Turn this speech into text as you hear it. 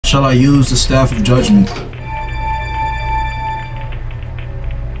Shall I use the Staff of Judgment?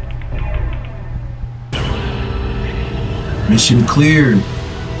 Mission cleared.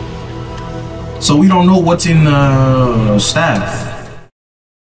 So we don't know what's in the staff.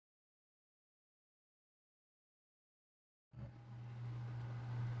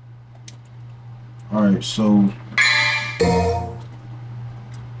 Alright, so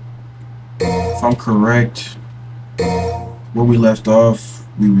if I'm correct, where we left off,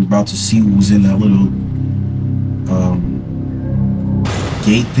 we were about to see what was in that little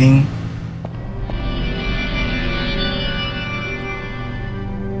gate thing.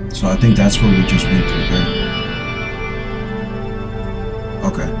 So I think that's where we just went through, right?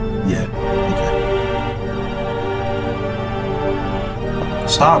 Okay, yeah, okay.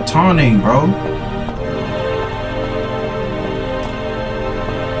 Stop taunting, bro.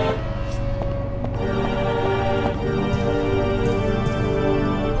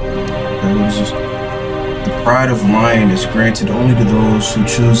 Okay, what is this? The pride of lion is granted only to those who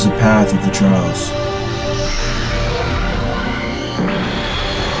choose the path of the trials.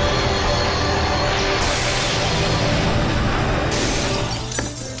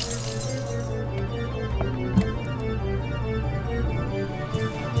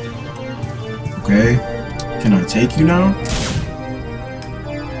 Okay, can I take you now?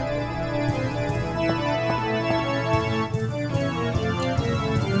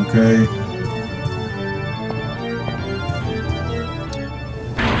 Okay.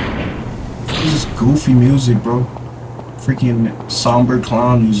 This is goofy music, bro. Freaking somber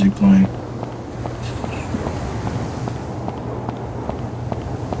clown music playing.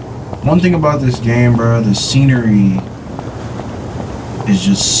 One thing about this game, bro, the scenery is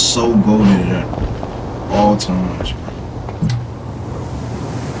just so golden at all times, bro.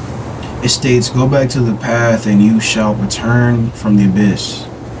 It states, go back to the path and you shall return from the abyss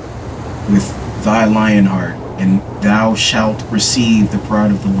with thy lion heart, and thou shalt receive the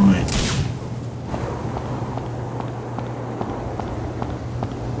pride of the lion.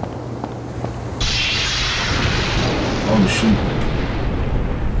 Oh shoot.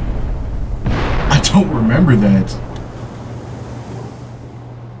 I don't remember that.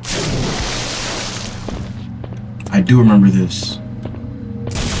 I do remember this.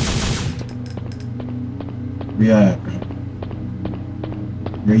 Where you at, bro?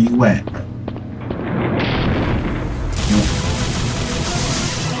 Where you at, bro?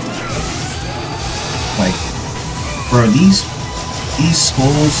 Like, bro, these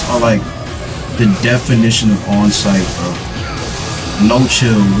skulls are like the definition of on-site, bro. No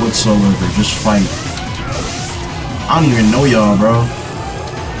chill whatsoever, just fight. I don't even know y'all, bro.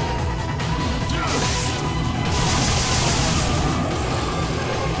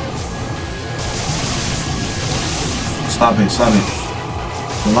 Stop it, stop it.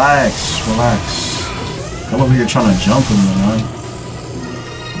 Relax, relax. I'm over here trying to jump him, man.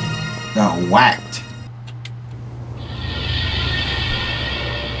 Got whacked.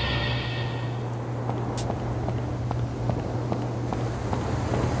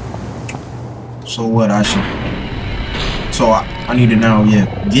 So what, I should... So I need to now, yeah,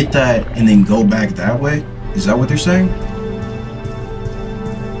 get that and then go back that way? Is that what they're saying?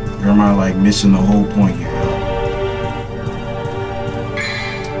 Or am I like missing the whole point here?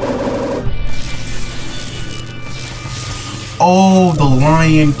 Oh, the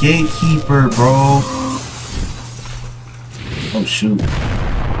lion gatekeeper, bro. Oh, shoot.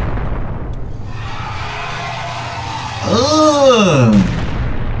 Ugh.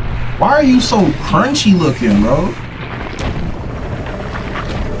 Why are you so crunchy looking, bro?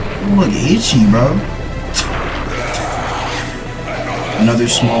 You look itchy, bro. Another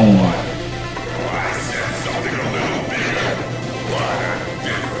small one.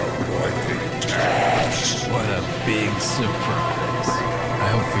 Surprise. I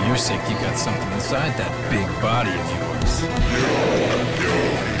hope for your sake you got something inside that big body of yours.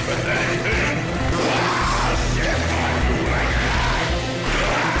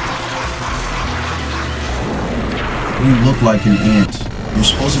 You look like an ant. You're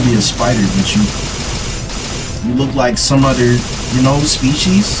supposed to be a spider, but you look like some other, you know,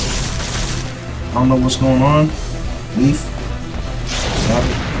 species. I don't know what's going on. Leaf. Stop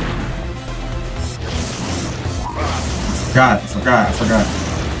it. I forgot.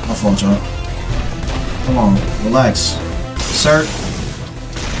 My fault, y'all. Come on, relax. Sir.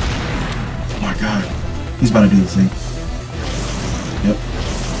 Oh my god. He's about to do the thing. Yep.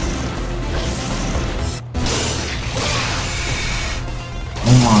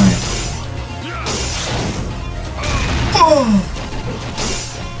 Oh my. Oh.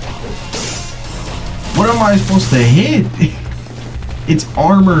 What am I supposed to hit? It's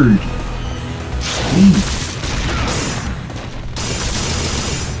armored. Leave.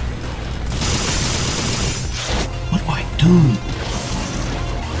 What do I do?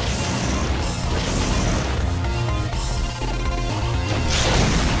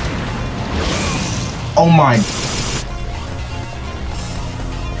 Oh my.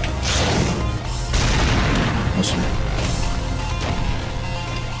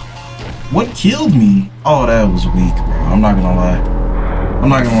 What killed me? Oh, that was weak, bro. I'm not gonna lie. I'm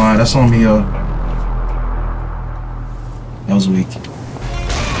not gonna lie. That's on me, yo. That was weak.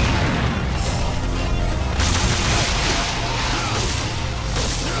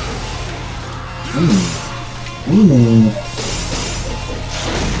 Ooh. Ooh.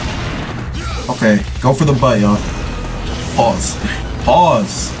 Okay, go for the butt, y'all. Pause.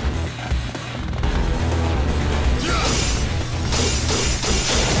 Pause.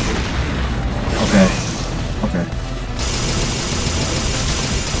 Okay. Okay.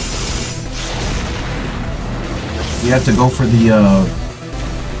 We have to go for the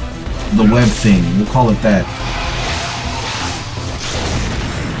web thing. We'll call it that.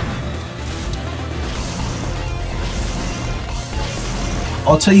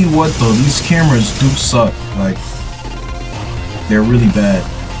 I'll tell you what though, these cameras do suck. Like, they're really bad.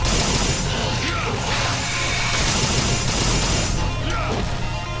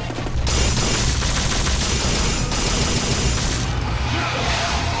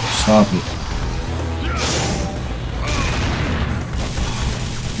 Stop it.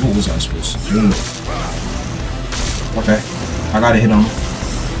 What was I supposed to do? Okay, I gotta hit him.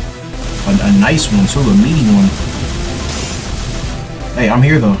 A nice one too, a meaty one. Hey, I'm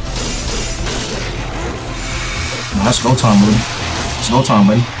here though. No, let's go time, buddy. Let's go time,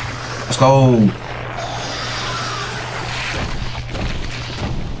 buddy. Let's go.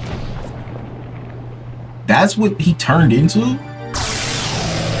 That's what he turned into?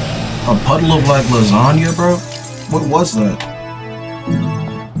 A puddle of like lasagna, bro? What was that?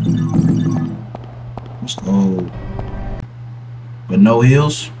 Let's go. But no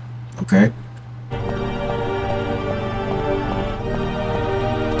heals? Okay.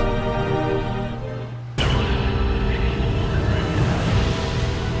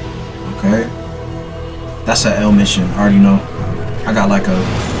 Okay. That's an L mission, I already know. I got like a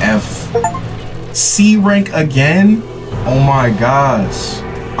F. C rank again? Oh my gosh.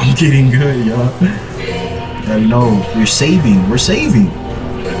 I'm getting good, y'all. Yeah, you know, we're saving. We're saving.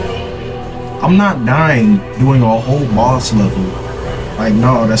 I'm not dying doing a whole boss level. Like,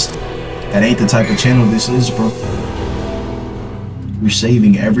 no, that ain't the type of channel this is, bro. We're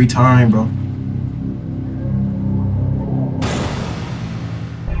saving every time, bro.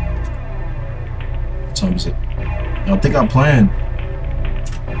 What time is it? Y'all think I'm playing?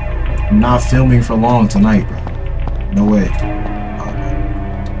 I'm not filming for long tonight, bro. No way.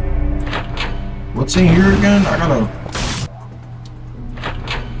 What's in here again? I gotta...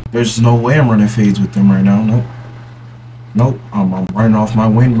 There's no way I'm running fades with them right now. Nope. Nope. I'm running off my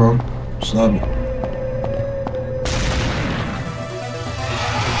win, bro. Stop it.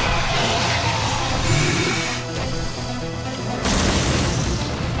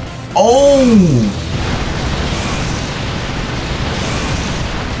 Oh!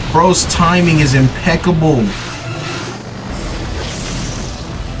 Bro's timing is impeccable.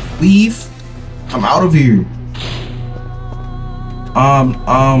 Leave. I'm out of here.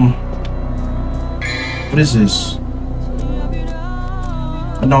 What is this?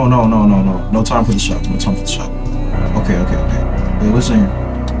 No. No time for the shop. No time for the shop. Okay. Wait, what's in here?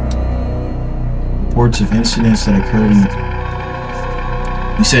 Reports of incidents that occurred in...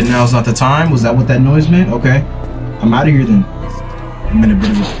 You said now's not the time? Was that what that noise meant? Okay. I'm out of here then. I'm in a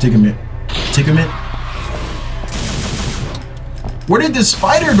bit of a predicament. Where did this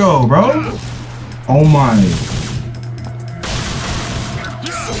spider go, bro? Oh my.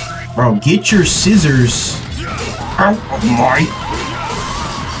 Bro, get your scissors out of my...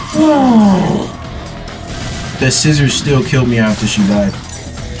 The scissors still killed me after she died.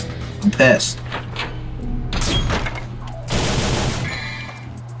 I'm pissed.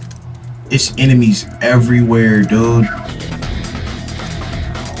 It's enemies everywhere, dude.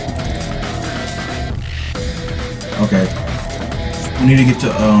 Okay. We need to get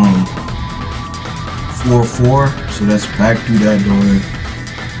to floor 4, so that's back through that door.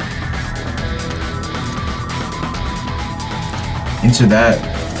 Into that.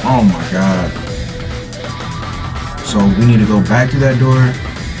 Oh my god. So we need to go back to that door.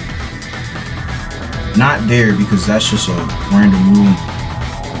 Not there because that's just a random room.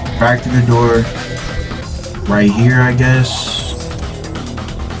 Back to the door. Right here, I guess.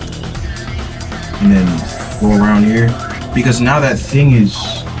 And then go around here. Because now that thing is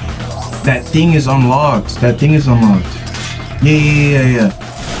unlocked. That thing is unlocked. Yeah.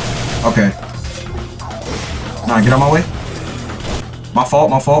 Okay. Nah, get out my way. My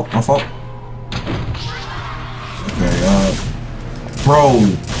fault. Okay, bro,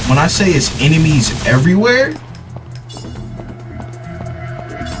 when I say it's enemies everywhere,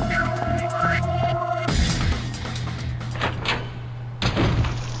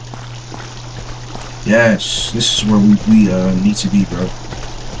 yes, this is where we need to be, bro.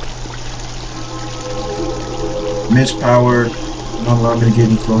 Miss power, don't allow me to get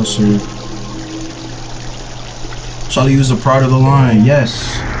any closer. Shall I use the pride of the line?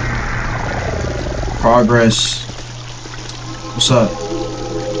 Yes. Progress. What's up?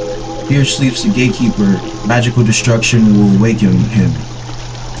 Here sleeps the gatekeeper. Magical destruction will awaken him.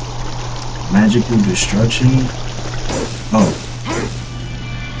 Magical destruction? Oh.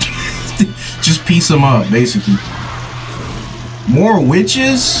 Just piece them up, basically. More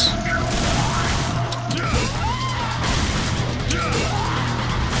witches?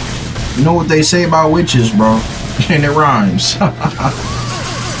 You know what they say about witches, bro? And it rhymes.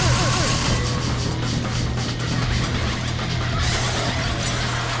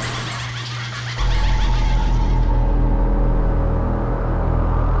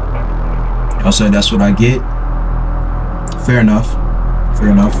 Y'all said that's what I get. Fair enough.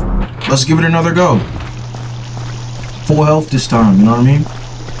 Let's give it another go. Full health this time, you know what I mean?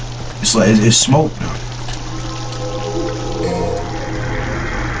 It's like it's smoke now.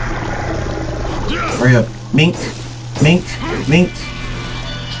 Hurry up. Mink.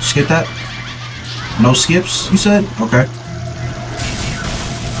 Skip that. No skips, you said? Okay.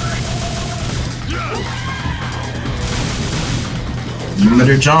 Remember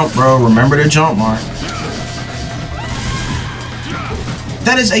to jump, bro. Remember to jump, Mark.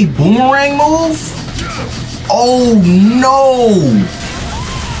 That is a boomerang move? Oh, no.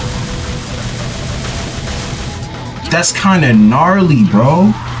 That's kind of gnarly,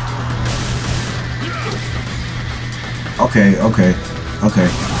 bro. Okay.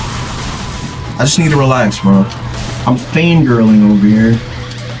 I just need to relax, bro. I'm fangirling over here.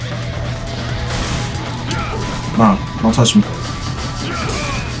 Nah, don't touch me.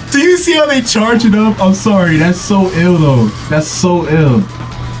 Do you see how they charge it up? I'm sorry, that's so ill though. That's so ill.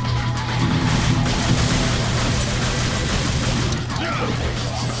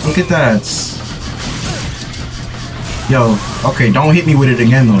 Look at that. Yo, okay, don't hit me with it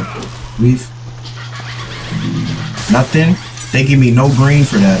again though. Leave. Nothing? They give me no green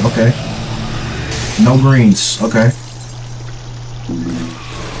for that, okay. No greens, okay.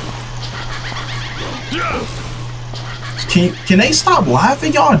 Can they stop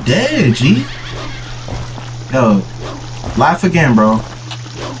laughing? Y'all dead, G. Yo, laugh again, bro.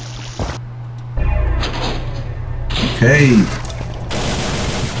 Okay.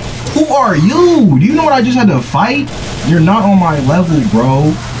 Who are you? Do you know what I just had to fight? You're not on my level,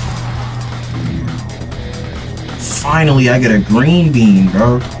 bro. Finally, I get a green bean,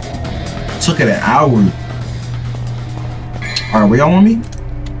 bro. Took it an hour. Alright, where y'all want me?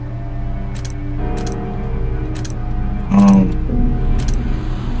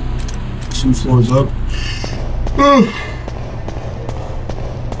 2 floors up.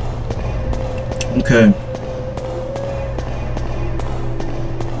 Okay.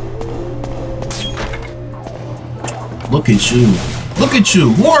 Look at you. Look at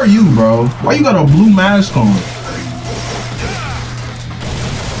you. Who are you, bro? Why you got a blue mask on?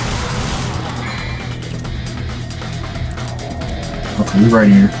 Okay, we right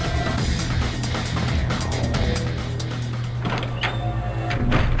here.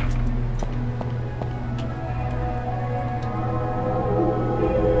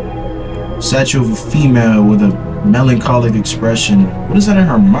 Statue of a female with a melancholic expression. What is that in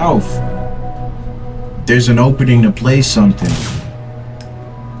her mouth? There's an opening to play something.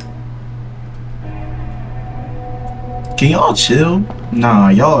 Can y'all chill? Nah,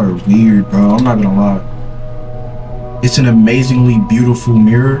 y'all are weird, bro. I'm not gonna lie. It's an amazingly beautiful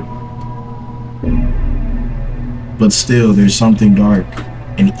mirror. But still, there's something dark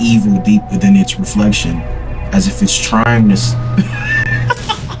and evil deep within its reflection. As if it's trying to...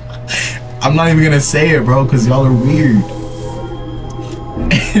 I'm not even gonna say it, bro, because y'all are weird.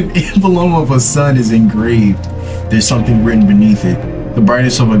 An emblem of a sun is engraved. There's something written beneath it. The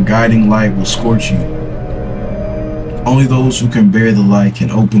brightness of a guiding light will scorch you. Only those who can bear the light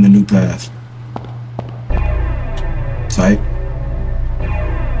can open the new path. Type.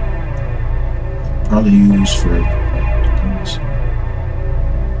 Probably used for...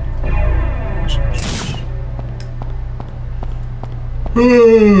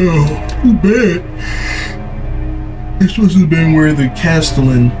 Oh, too bad. This must have been where the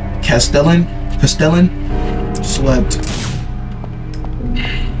Castellan slept.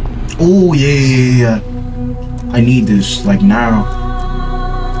 Oh yeah. I need this like now.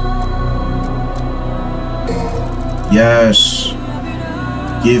 Yes.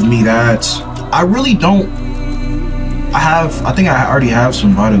 Give me that. I really don't. I think I already have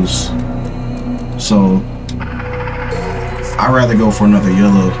some vitals. So I'd rather go for another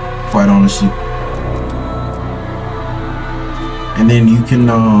yellow, quite honestly. And then you can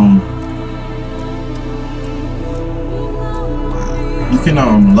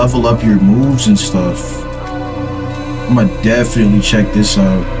level up your moves and stuff. I'm gonna definitely check this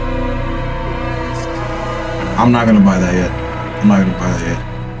out. I'm not gonna buy that yet. I'm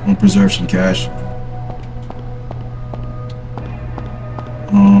gonna preserve some cash.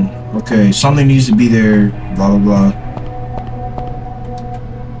 Okay, something needs to be there. Blah blah blah.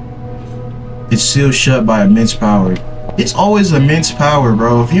 It's sealed shut by immense power. It's always immense power,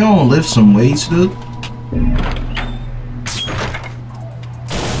 bro. If you don't lift some weights, dude.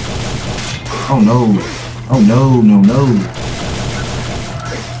 Oh no. Oh no, no, no.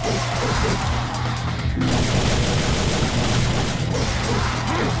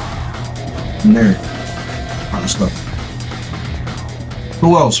 I'm there. Alright, let's go.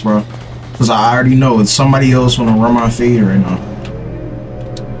 Who else, bro? Because I already know it's somebody else wanna run my fade right now.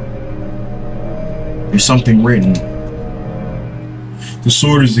 There's something written. The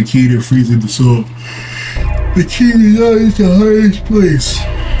sword is the key to freezing the soul. The key to that is the highest place.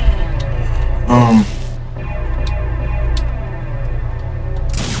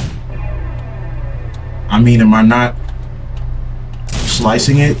 I mean, am I not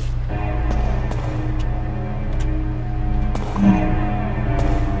slicing it?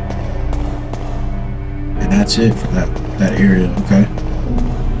 And that's it for that area, okay?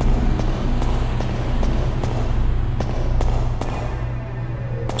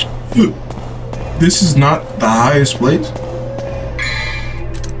 This is not the highest place.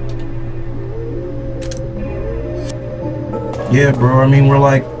 Yeah, bro, I mean, we're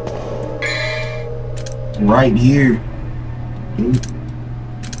like right here, dude.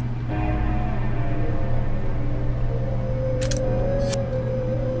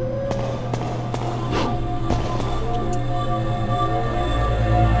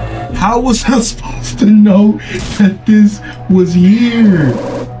 How was I supposed to know that this was here?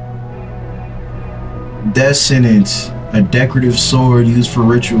 Death sentence. A decorative sword used for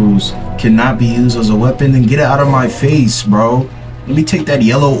rituals cannot be used as a weapon. Then get it out of my face, bro. Let me take that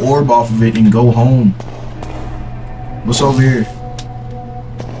yellow orb off of it and go home. What's over here?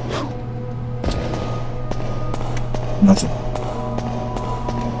 Nothing.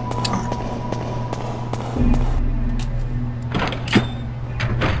 Alright.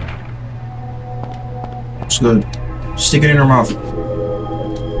 It's good. Stick it in her mouth.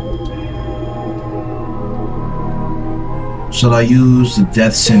 Shall I use the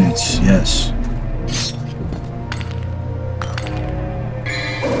death sentence? Yes.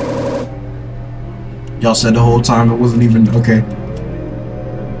 Y'all said the whole time it wasn't even okay.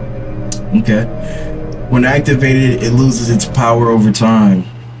 Okay. When activated, it loses its power over time.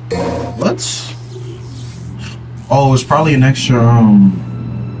 What? Oh, it's probably an extra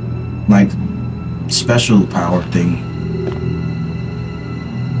like special power thing.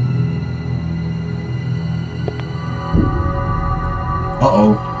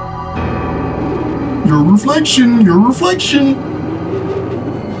 Uh-oh. Your reflection, your reflection.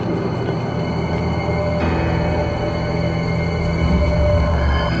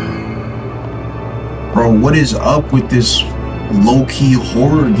 Bro, what is up with this low-key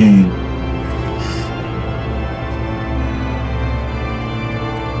horror game?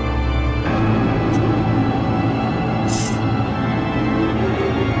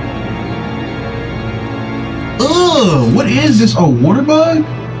 What is this? A water bug?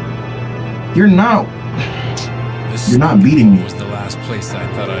 You're not beating me. This was the last place I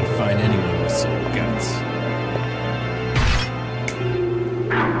thought I'd find anyone with some guts.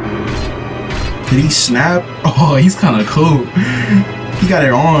 Did he snap? Oh, he's kind of cool. He got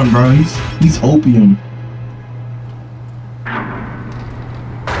it on, bro. He's opium.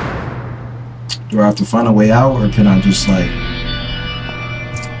 Do I have to find a way out, or can I just like?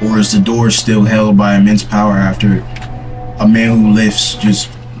 Or is the door still held by immense power after a man who lifts just...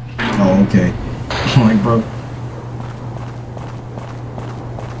 Oh, okay. I'm like, bro.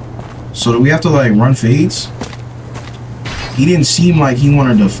 So do we have to like run fades? He didn't seem like he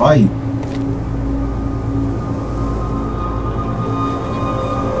wanted to fight.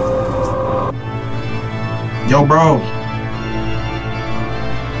 Yo, bro.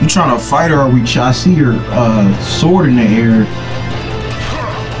 You trying to fight her, or I see your sword in the air.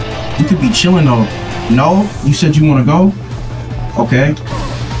 You could be chilling though. No? You said you want to go? Okay.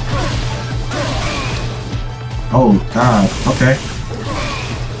 Oh God. Okay.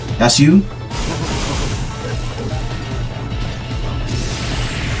 That's you?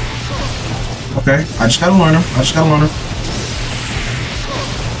 Okay. I just gotta learn her.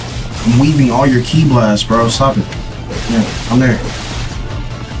 I'm weaving all your key blasts, bro. Stop it. Yeah, I'm there.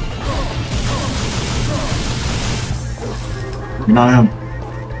 You're not him.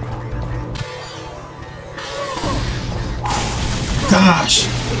 Gosh.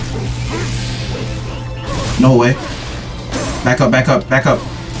 No way. Back up.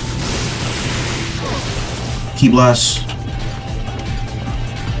 Key blast.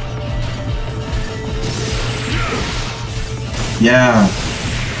 Yeah.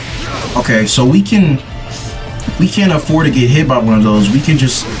 Okay, so we can't afford to get hit by one of those. We can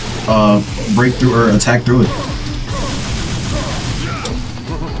just break through or attack through it.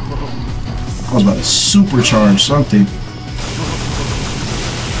 I was about to supercharge something.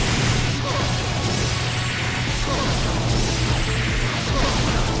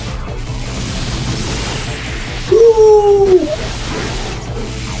 Woo!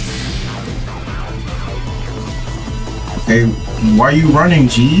 Okay, why are you running,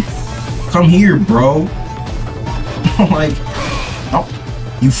 G? Come here, bro. Like, oh,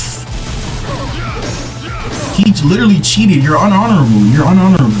 he literally cheated. You're unhonorable. You're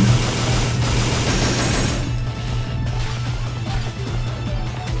unhonorable.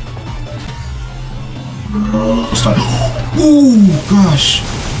 Stop. Ooh, gosh.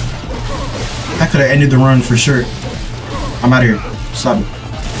 That could have ended the run for sure. I'm out of here. Stop it.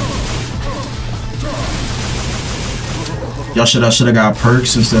 Y'all should have got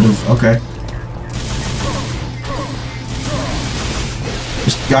perks instead of, okay.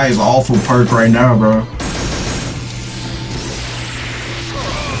 This guy is awful perk right now, bro.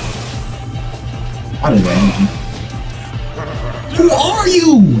 How did that happen? Who are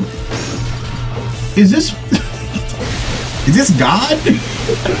you? Is this God?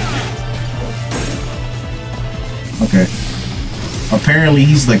 Okay. Apparently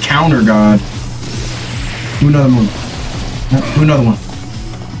he's the counter god. Do another one. Do another one.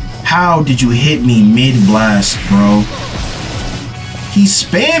 How did you hit me mid-blast, bro? He's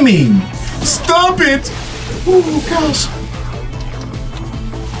spamming! Stop it! Oh gosh.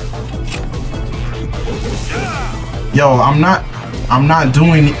 Yo, I'm not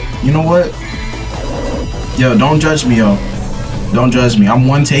doing, you know what? Yo, don't judge me, yo. Don't judge me. I'm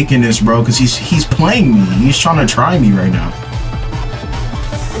one taking this, bro, because he's playing me. He's trying to try me right now.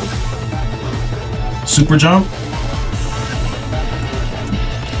 Super jump?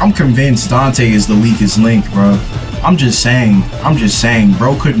 I'm convinced Dante is the weakest link, bro. I'm just saying,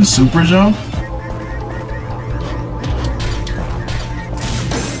 bro couldn't super jump?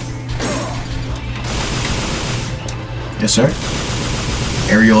 Yes, sir.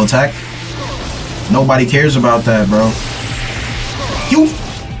 Aerial attack. Nobody cares about that, bro. You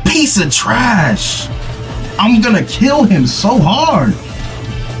piece of trash. I'm gonna kill him so hard.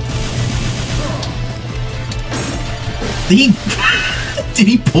 Did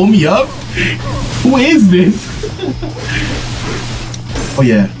he pull me up? Who is this? Oh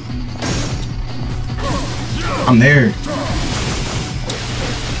yeah. I'm there.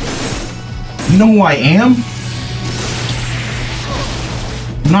 You know who I am?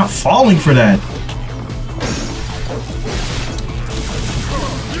 I'm not falling for that.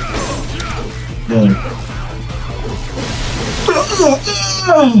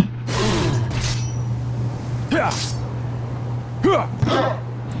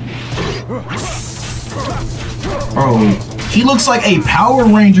 Oh, he looks like a Power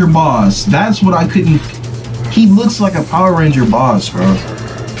Ranger boss. That's what I couldn't. He looks like a Power Ranger boss, bro.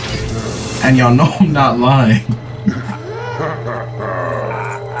 And y'all know I'm not lying.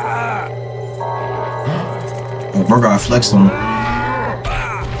 Oh, bro got flexed on.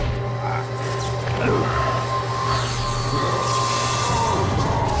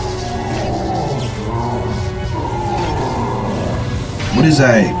 What is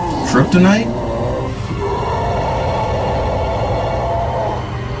that? Kryptonite?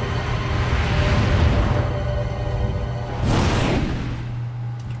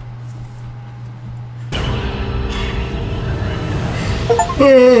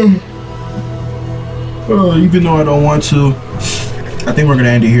 Even though I don't want to, I think we're gonna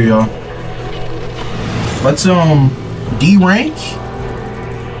end it here, y'all. Let's D rank.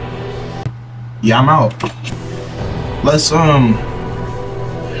 Yeah, I'm out. Let's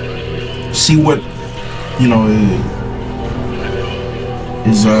see what, you know,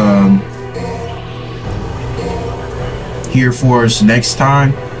 is here for us next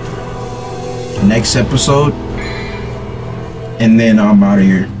time, next episode, and then I'm out of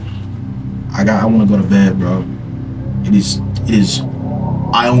here. I want to go to bed, bro. It is.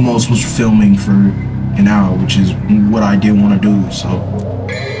 I almost was filming for an hour, which is what I did want to do. So,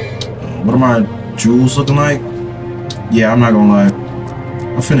 what are my jewels looking like? Yeah, I'm not gonna lie.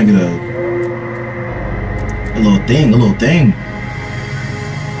 I'm finna get a little thing.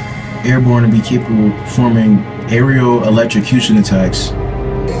 Airborne and be capable of performing aerial electrocution attacks.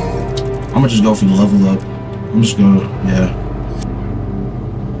 I'm gonna just go for the level up. I'm just gonna, yeah.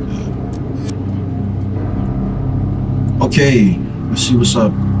 Okay, let's see what's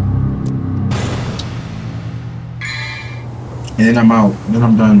up. And then I'm out. Then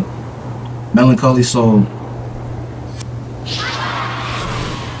I'm done. Melancholy Soul.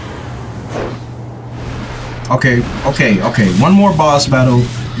 Okay. One more boss battle.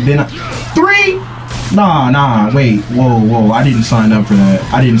 Then 3. Nah. Wait. Whoa. I didn't sign up for that.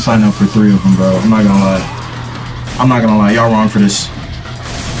 I didn't sign up for 3 of them, bro. I'm not gonna lie. Y'all wrong for this.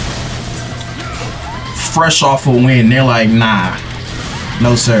 Fresh off a win, they're like, nah,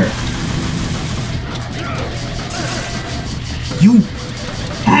 no sir. You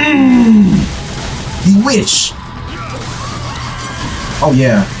witch. Oh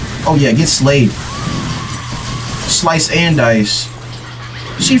yeah, get slayed. Slice and dice.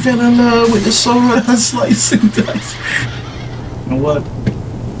 She fell in love with the soul of slice and dice. You know what?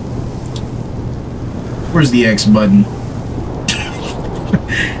 Where's the X button?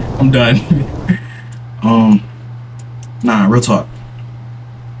 I'm done. Nah, real talk.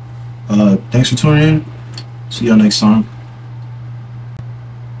 Thanks for tuning in. See y'all next time.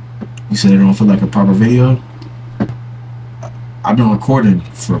 You said it don't feel like a proper video. I've been recording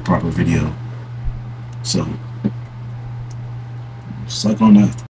for a proper video. So, suck on that.